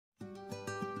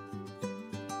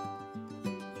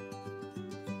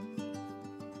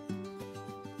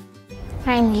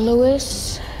My name's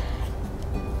Lewis.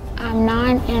 I'm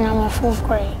 9 and I'm in 4th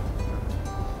grade.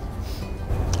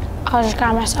 I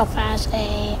describe myself as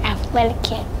an athletic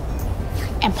kid,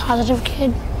 a positive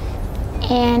kid,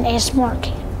 and a smart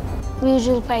kid. We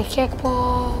usually play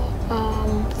kickball,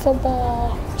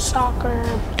 football, soccer,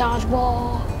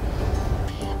 dodgeball.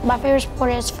 My favorite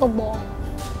sport is football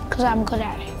because I'm good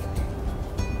at it.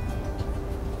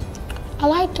 I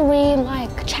like to read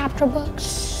chapter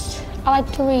books. I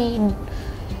like to read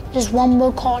this one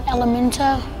book called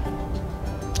Elementa.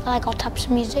 I like all types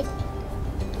of music,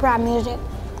 rap music,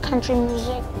 country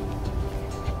music,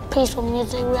 peaceful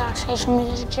music, relaxation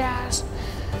music, jazz.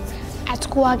 At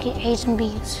school, I get A's and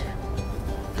B's.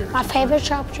 My favorite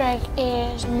subject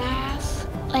is math,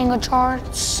 language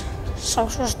arts,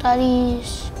 social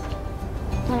studies.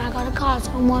 When I go to college,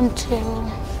 I want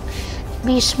to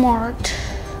be smart,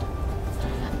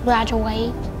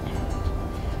 graduate,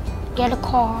 get a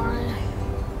car,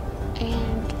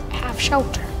 and have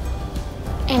shelter,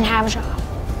 and have a job.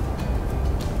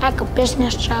 Like a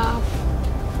business job.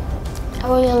 I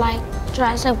really like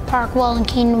Jurassic Park World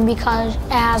Kingdom because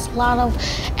it has a lot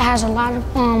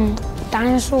of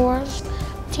dinosaurs.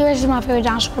 T-Rex is my favorite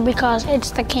dinosaur because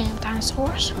it's the king of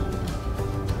dinosaurs.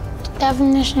 The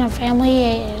definition of family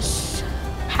is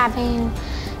having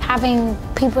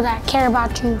people that care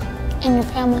about you and your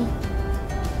family.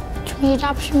 To me,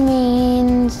 adoption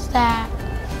means that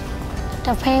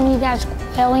the family that's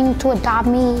willing to adopt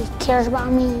me cares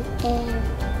about me and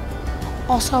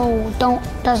also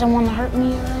doesn't want to hurt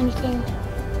me or anything.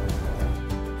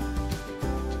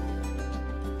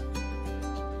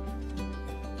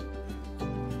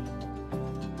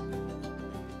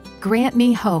 Grant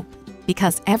me hope,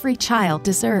 because every child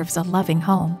deserves a loving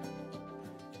home.